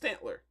 We have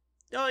Stantler.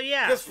 Oh,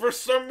 yeah. Because for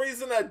some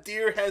reason, a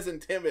deer has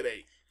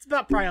Intimidate. It's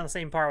about probably on the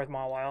same par with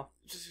Mawile.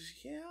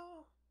 Yeah.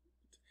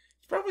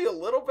 It's probably a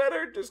little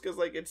better, just because,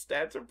 like, its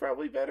stats are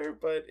probably better,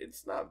 but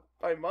it's not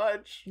by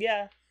much.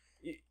 Yeah.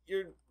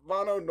 You're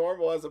mono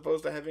normal as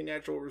opposed to having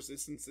actual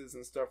resistances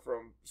and stuff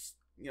from,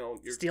 your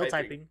Steel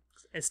typing.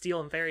 And steel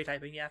and fairy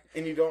typing, yeah.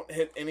 And you don't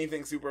hit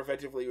anything super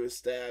effectively with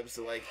stabs,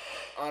 so, like,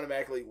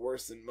 automatically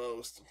worse than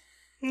most.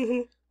 We're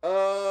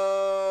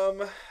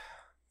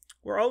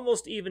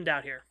almost evened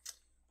out here.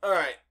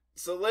 Alright,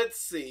 so let's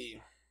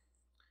see.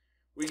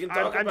 We can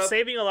talk I'm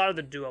saving a lot of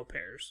the duo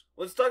pairs.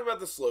 Let's talk about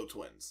the Slow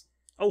Twins.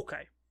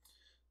 Okay.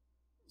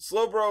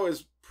 Slowbro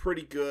is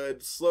pretty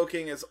good.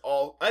 Slowking is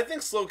I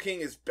think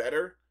Slowking is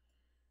better.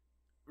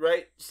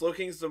 Right?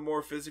 Slowking's the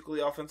more physically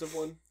offensive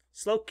one.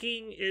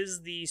 Slowking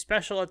is the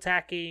special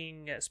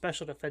attacking,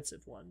 special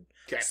defensive one.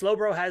 Okay.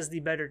 Slowbro has the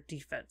better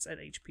defense and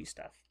HP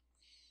stuff.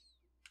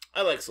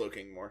 I like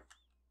Slowking more.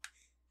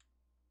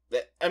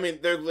 I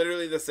mean, they're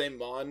literally the same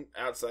mon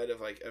outside of,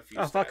 like, a few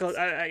stats.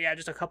 Yeah,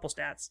 just a couple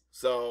stats.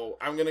 So,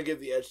 I'm going to give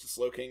the edge to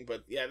Slowking,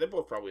 but yeah, they're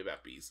both probably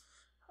about Bs.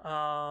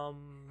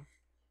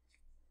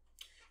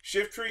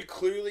 Shiftry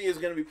clearly is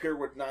going to be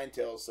paired with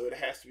Ninetales, so it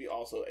has to be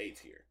also A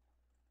tier.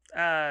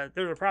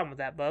 There's a problem with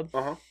that, bub.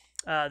 Uh-huh.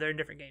 They're in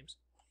different games.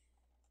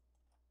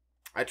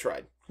 I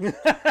tried.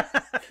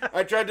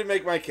 I tried to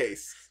make my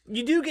case.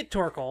 You do get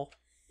Torkoal.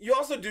 You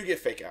also do get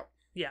Fake Out.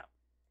 Yeah.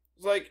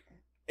 It's like,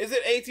 is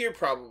it A tier?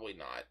 Probably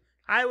not.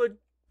 I would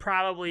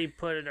probably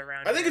put it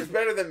around I think it's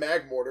better than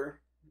Magmortar.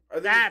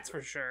 That's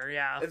for sure,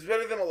 yeah. It's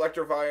better than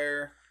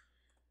Electivire.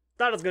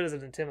 Not as good as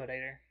an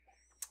Intimidator.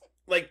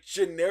 Like,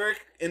 generic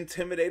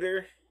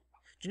Intimidator.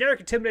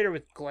 Generic Intimidator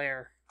with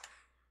Glare.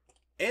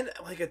 And,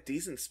 like, a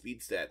decent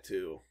speed stat,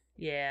 too.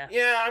 Yeah.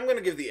 Yeah, I'm going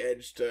to give the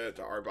edge to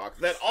Arbok.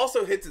 That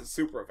also hits it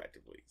super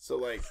effectively. So,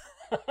 like...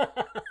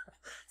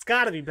 It's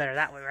got to be better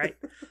that way, right?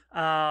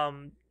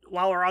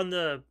 While we're on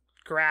the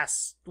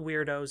grass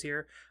weirdos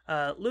here,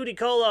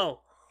 Ludicolo.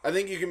 I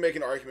think you can make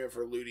an argument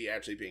for Ludi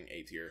actually being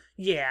A tier.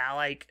 Yeah,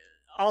 like,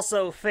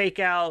 also Fake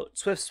Out,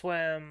 Swift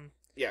Swim.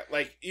 Yeah,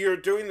 like, you're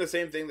doing the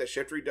same thing that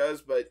Shiftry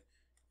does, but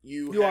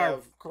you have...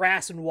 are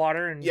grass and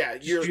water, and yeah,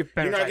 you're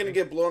not going to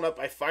get blown up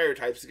by fire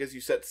types because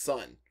you set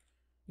Sun.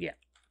 Yeah.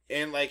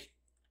 And, like,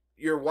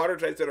 your water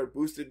types that are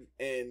boosted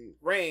in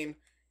rain,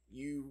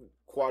 you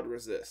quad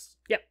resist.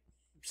 Yep.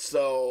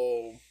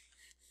 So...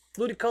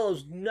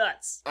 Ludicolo's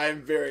nuts.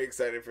 I'm very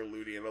excited for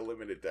Ludi in a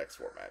limited dex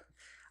format.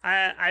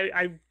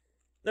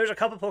 There's a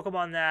couple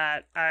Pokemon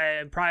that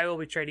I probably will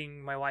be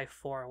trading my wife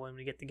for when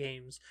we get the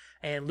games,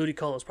 and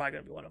Ludicolo is probably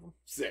going to be one of them.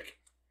 Sick.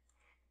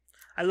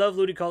 I love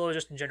Ludicolo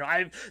just in general.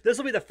 This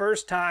will be the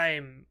first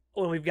time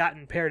when we've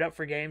gotten paired up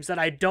for games that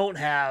I don't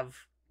have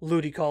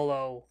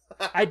Ludicolo.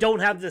 I don't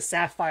have the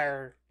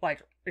Sapphire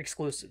like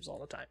exclusives all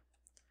the time.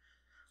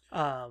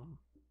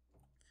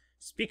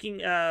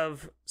 Speaking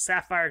of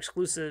Sapphire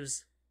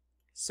exclusives,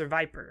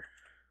 Survivor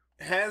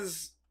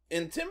has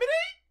Intimidate?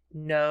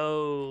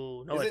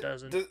 No, it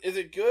doesn't. Is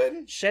it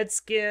good? Shed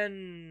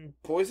Skin,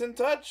 Poison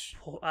Touch?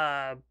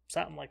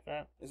 Something like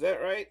that. Is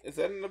that right? Is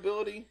that an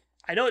ability?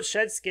 I know it's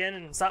Shed Skin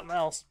and something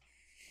else.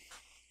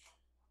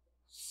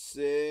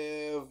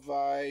 Survivor.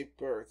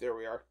 There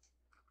we are.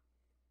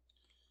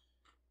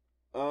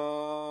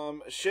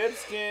 Shed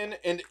Skin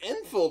and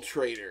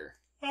Infiltrator.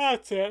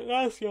 That's it.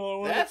 That's the only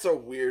one. That's a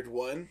weird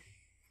one.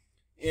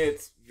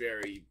 It's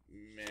very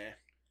meh.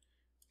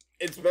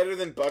 It's better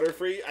than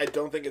Butterfree. I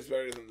don't think it's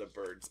better than the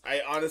birds.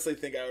 I honestly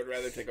think I would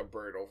rather take a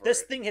bird over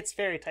This it. thing hits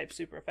fairy type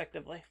super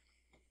effectively.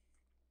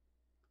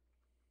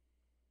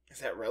 Is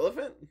that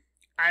relevant?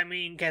 I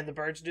mean, can the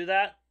birds do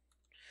that?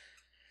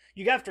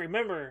 You have to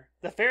remember,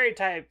 the fairy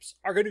types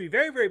are going to be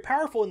very, very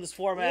powerful in this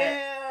format.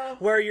 Yeah.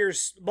 Where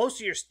most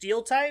of your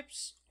steel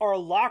types are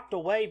locked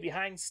away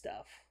behind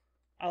stuff.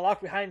 Are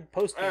locked behind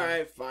post game.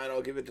 Alright, fine.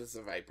 I'll give it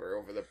to Viper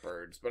over the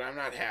birds, but I'm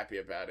not happy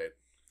about it.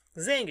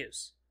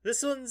 Zangoose.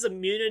 This one's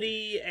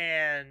immunity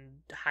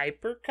and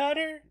hyper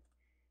cutter.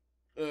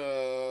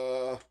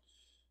 Hold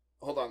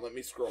on, let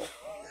me scroll.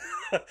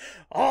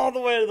 All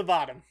the way to the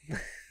bottom.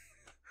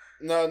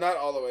 No, not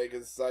all the way,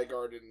 because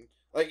Zygarde and...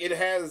 Like, it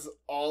has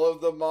all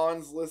of the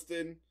Mons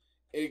listed,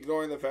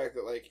 ignoring the fact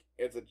that, like,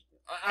 it's a...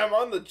 I'm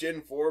on the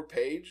Gen 4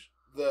 page,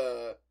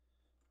 the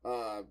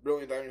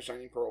Brilliant Diamond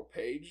Shining Pearl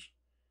page.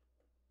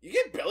 You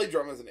get Belly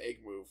Drum as an egg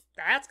move.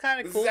 That's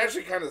kind of cool. This is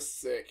actually kind of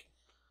sick.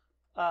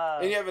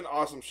 And you have an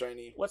awesome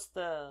shiny. What's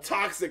the...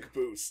 Toxic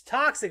Boost.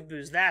 Toxic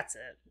Boost, that's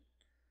it.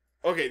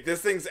 Okay,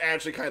 this thing's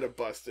actually kind of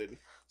busted.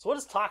 So what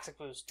does Toxic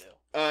Boost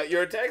do?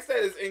 Your attack stat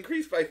is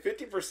increased by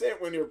 50%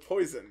 when you're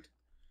poisoned.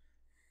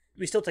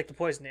 We still take the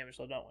poison damage,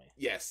 though, don't we?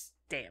 Yes.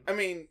 Damn. I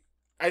mean,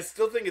 I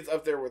still think it's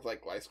up there with,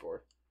 like, Gliscor.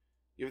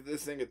 Give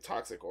this thing a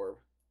Toxic Orb.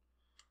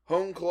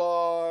 Hone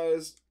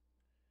Claws,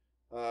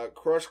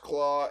 Crush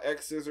Claw,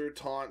 X-Scissor,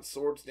 Taunt,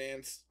 Swords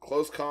Dance,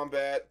 Close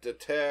Combat,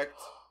 Detect.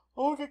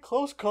 Oh, get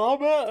Close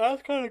Combat?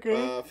 That's kind of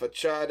good.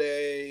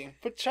 Fachade.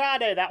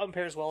 Fachade, that one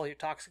pairs well with your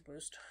Toxic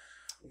Boost.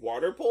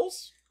 Water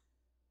Pulse.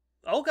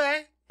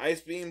 Okay.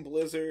 Ice Beam,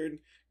 Blizzard.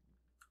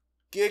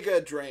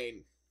 Giga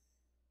Drain.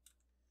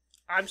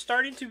 I'm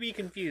starting to be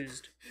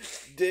confused.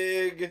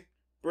 Dig.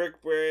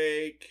 Brick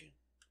Break.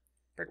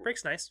 Brick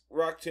Break's nice.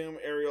 Rock Tomb,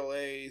 Aerial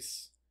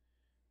Ace.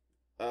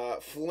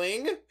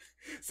 Fling.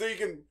 So you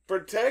can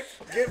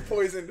protect, get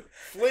poisoned,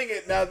 fling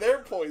it, now they're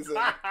poisoned.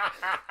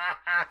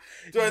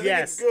 Do I think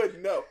it's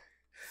good? No.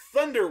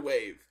 Thunder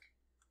Wave.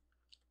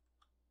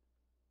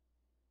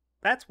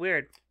 That's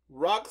weird.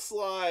 Rock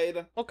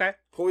Slide. Okay.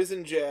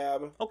 Poison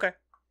Jab. Okay.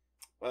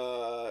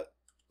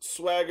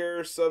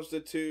 Swagger,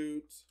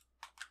 Substitute.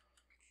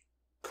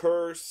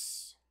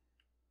 Curse.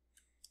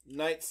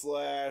 Night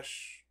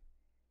Slash.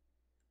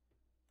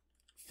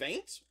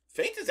 Feint?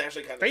 Feint is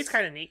actually kind of... Feint's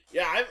kind of neat.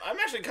 Yeah, I'm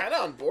actually kind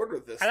of on board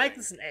with this I like thing.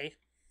 this in A.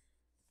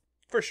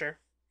 For sure.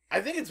 I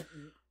think it's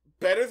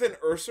better than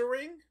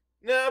Ursaring.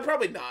 No,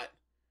 probably not.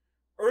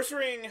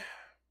 Ursaring...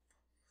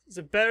 Is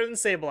it better than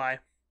Sableye?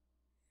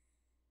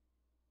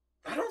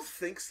 I don't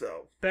think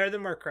so. Better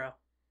than Murkrow?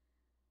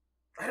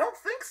 I don't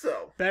think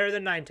so. Better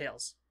than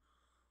Ninetales?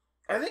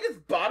 I think it's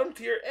bottom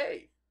tier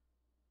A.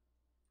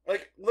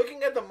 Like,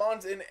 looking at the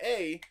Mons in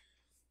A...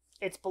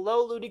 It's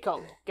below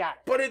Ludicolo. Got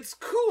it. But it's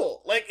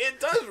cool. Like, it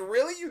does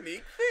really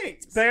unique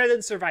things. It's better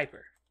than Sir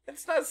Viper.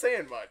 It's not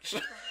saying much.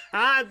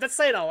 That's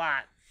saying a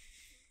lot.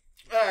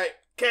 Alright,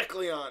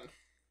 Kecleon.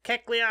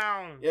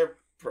 Kecleon. You have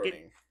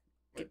protein.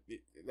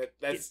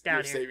 That's down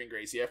your here. saving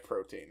grace. You have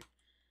protein.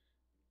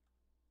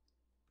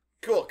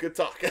 Cool, good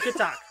talk. Good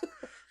talk.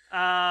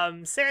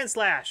 Sand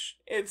Slash.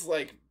 It's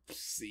like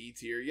C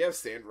tier. You have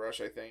Sand Rush,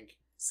 I think.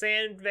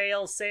 Sand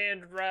Veil,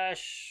 Sand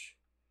Rush.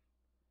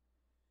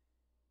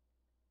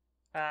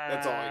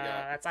 That's all I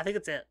got. I think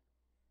it's it.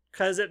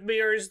 Because it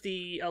mirrors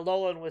the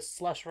Alolan with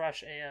Slush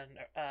Rush and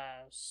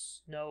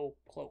Snow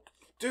Cloak.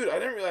 Dude, I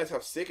didn't realize how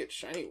sick its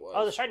shiny was.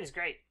 Oh, the shiny's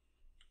great.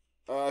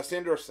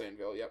 Sand Rush,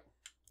 Sandville, yep.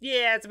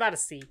 Yeah, it's about a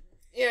C.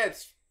 Yeah,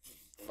 it's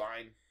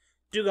fine.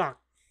 Dugong.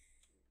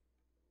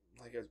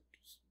 Like a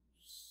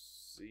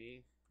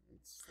C?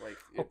 It's like...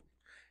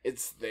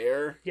 It's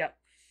there. Yep.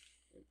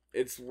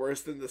 It's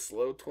worse than the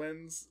Slow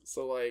Twins,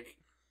 so like...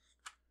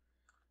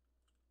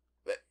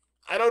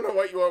 I don't know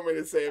what you want me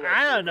to say about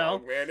I don't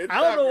Dugong, know. man. It's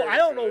I don't know. not very I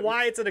don't know good.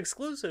 why it's an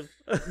exclusive.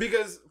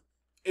 Because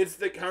it's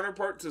the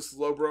counterpart to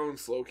Slowbro and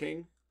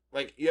Slowking.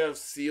 Like, you have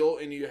Seal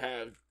and you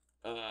have...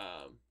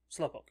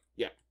 Slowpoke.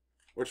 Yeah.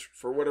 Which,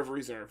 for whatever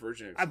reason, are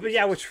version of But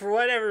yeah, which for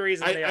whatever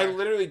reason they I are.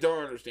 literally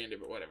don't understand it,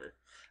 but whatever.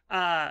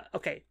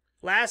 Okay.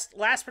 Last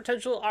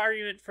potential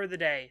argument for the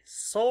day.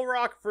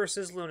 Solrock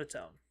versus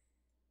Lunatone.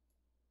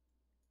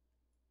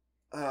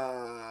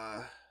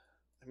 I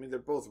mean, they're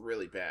both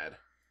really bad.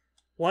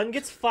 One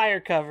gets fire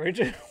coverage,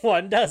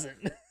 one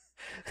doesn't.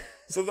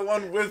 So the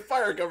one with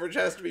fire coverage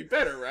has to be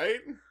better, right?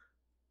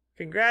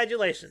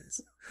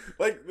 Congratulations.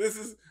 Like, this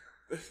is...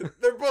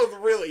 They're both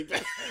really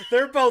bad.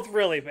 They're both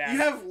really bad. You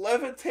have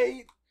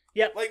Levitate?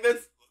 Yep. Like,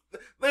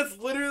 that's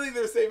literally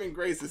their saving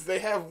graces. They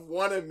have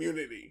one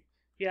immunity.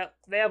 Yep.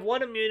 They have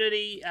one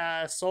immunity.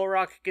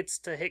 Solrock gets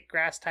to hit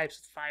grass types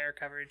with fire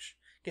coverage.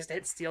 Gets to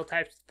hit steel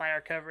types with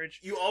fire coverage.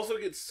 You also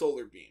get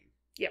Solar Beam.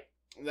 Yep.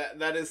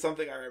 That is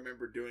something I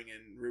remember doing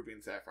in Ruby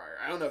and Sapphire.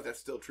 I don't know if that's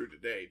still true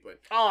today, but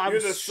I'm you're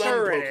the sun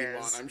sure it Pokemon.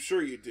 is. I'm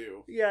sure you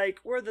do. Yeah, like,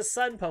 we're the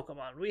sun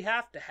Pokemon. We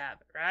have to have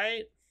it,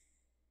 right?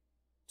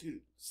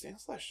 Dude,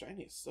 Sandslash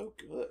Shiny is so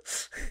good.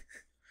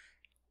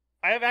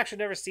 I have actually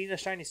never seen a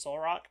shiny Soul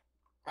Rock.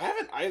 I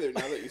haven't either,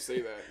 now that you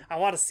say that. I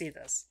want to see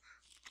this.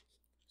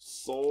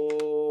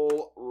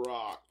 Soul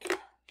Rock.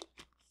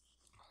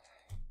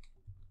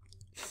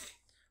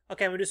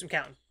 Okay, I'm going to do some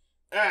counting.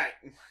 Alright.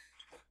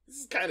 This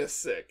is kind of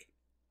sick.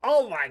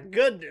 Oh my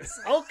goodness.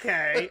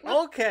 Okay.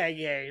 Okay,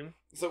 game.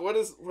 So what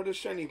does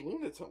Shiny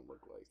Lunatone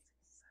look like?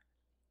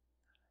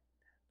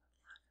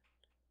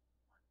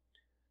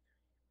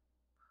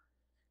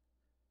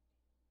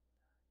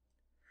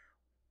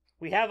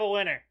 We have a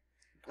winner.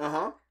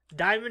 Uh-huh.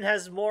 Diamond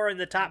has more in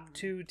the top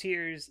 2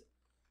 tiers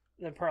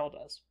than Pearl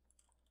does.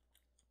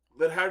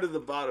 But how do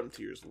the bottom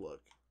tiers look?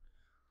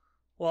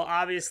 Well,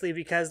 obviously,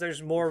 because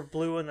there's more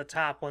blue in the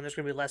top one, there's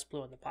going to be less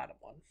blue in the bottom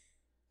one.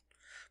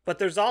 But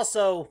there's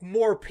also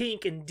more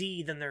pink in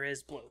D than there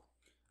is blue.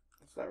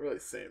 It's not really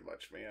saying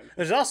much, man.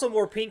 There's also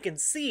more pink in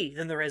C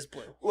than there is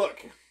blue.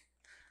 Look,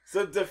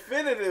 so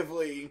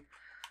definitively,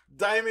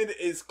 Diamond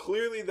is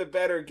clearly the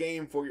better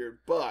game for your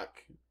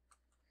buck.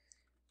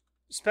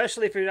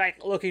 Especially if you're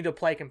like looking to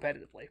play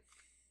competitively.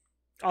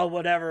 On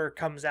whatever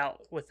comes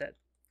out with it.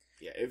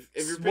 Yeah, if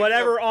you're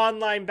whatever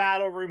online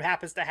battle room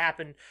happens to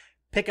happen,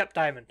 pick up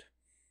Diamond.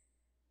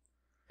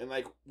 And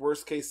like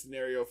worst case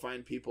scenario,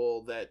 find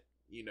people that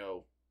you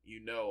know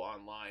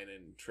online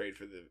and trade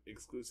for the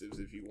exclusives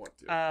if you want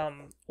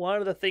to. One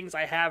of the things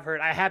I have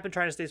heard, I have been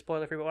trying to stay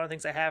spoiler free, but one of the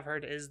things I have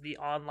heard is the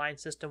online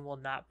system will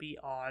not be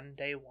on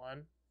day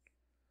one.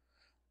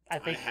 I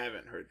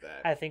haven't heard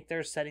that. I think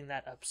they're setting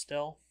that up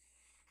still.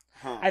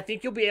 Huh. I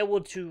think you'll be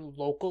able to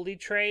locally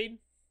trade,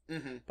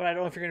 mm-hmm. but I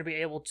don't know if you're going to be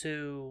able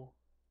to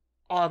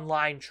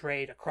online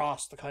trade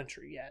across the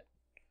country yet.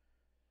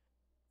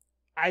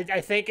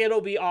 I think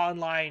it'll be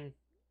online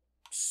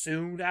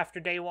soon after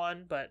day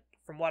one, but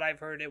from what I've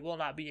heard, it will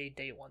not be a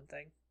day one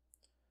thing.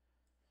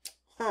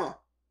 Huh.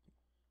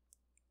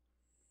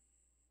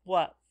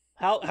 What?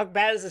 How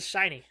bad is this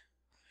shiny?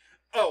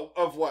 Oh,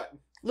 of what?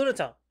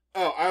 Lunatone.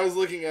 Oh, I was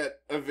looking at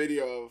a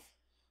video of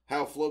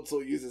how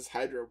Floatzel uses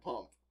Hydro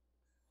Pump.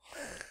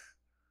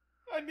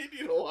 I need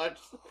you to watch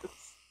this.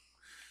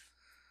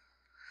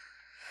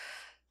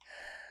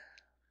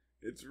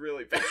 It's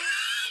really bad.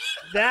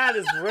 That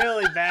is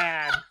really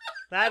bad.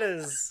 That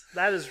is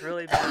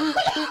really bad.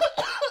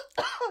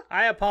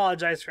 I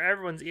apologize for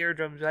everyone's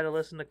eardrums who had to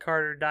listen to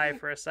Carter die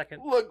for a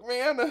second. Look,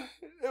 man,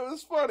 it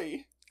was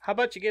funny. How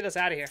about you get us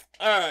out of here?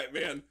 Alright,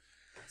 man.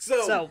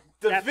 So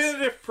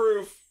definitive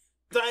proof,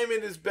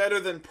 Diamond is better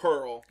than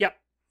Pearl. Yep.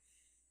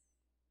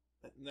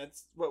 And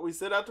that's what we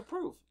set out to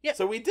prove. Yep.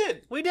 So we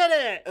did. We did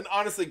it! And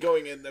honestly,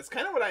 going in, that's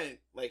kind of what I,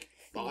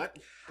 thought,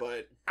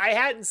 but... I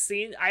hadn't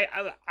seen...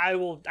 I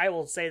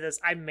will say this.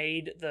 I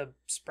made the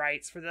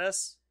sprites for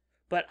this,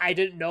 but I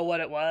didn't know what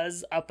it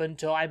was up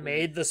until I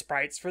made the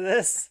sprites for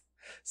this.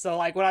 So,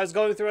 when I was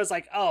going through, I was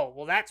like, oh,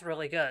 well, that's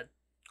really good.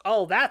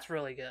 Oh, that's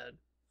really good.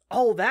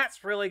 Oh,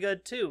 that's really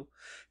good, too.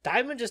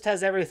 Diamond just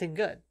has everything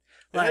good.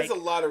 It has a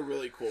lot of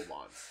really cool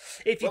mons.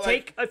 If you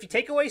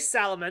take away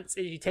Salamence,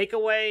 if you take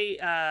away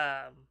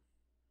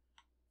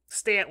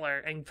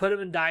Stantler and put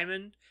them in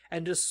Diamond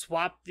and just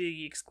swap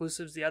the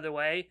exclusives the other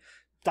way,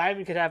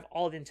 Diamond could have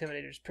all the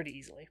Intimidators pretty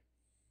easily.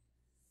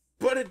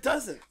 But it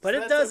doesn't. But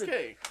so it doesn't.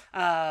 Okay.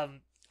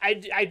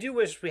 I do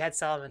wish we had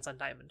Salamence on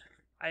Diamond.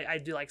 I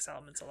do like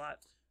Salamence a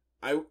lot.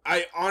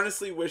 I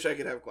honestly wish I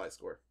could have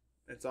Gliscor.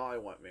 That's all I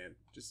want, man.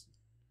 Just...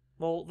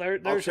 Well,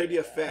 I'll trade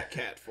you a fat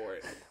cat for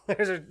it.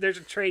 There's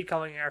a trade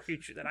coming in our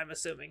future that I'm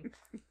assuming.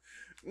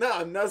 No,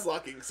 I'm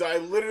Nuzlocking, so I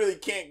literally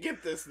can't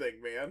get this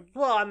thing, man.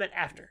 Well, I meant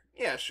after.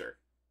 Yeah, sure.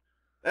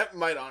 That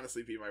might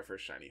honestly be my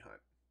first shiny hunt.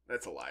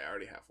 That's a lie. I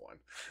already have one.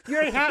 You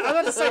already have? I'm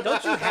about to say,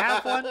 don't you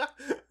have one?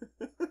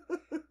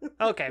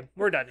 Okay,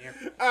 we're done here.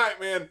 All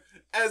right, man.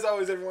 As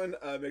always, everyone,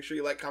 make sure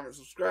you like, comment,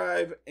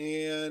 subscribe,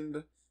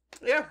 and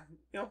yeah,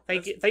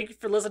 thank you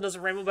for listening to us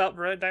ramble about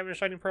Red Diamond and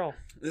Shining Pearl.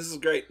 This is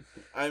great.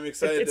 I'm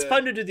excited. It's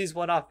fun to do these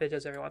one-off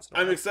videos every once in a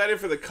while. I'm excited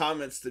for the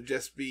comments to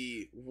just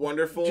be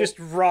wonderful. Just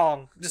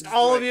wrong. Just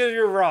all of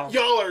you're wrong.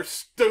 Y'all are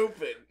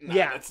stupid. No,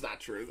 yeah, that's not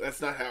true. That's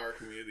not how our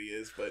community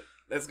is. But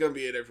that's gonna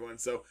be it, everyone.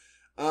 So,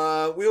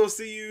 we will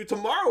see you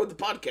tomorrow with the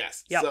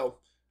podcast. Yep. So,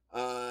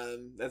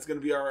 that's gonna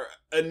be our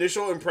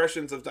initial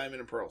impressions of Diamond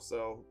and Pearl.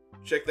 So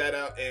check that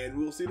out, and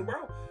we will see you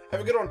tomorrow.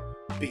 Have a good one.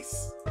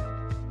 Peace.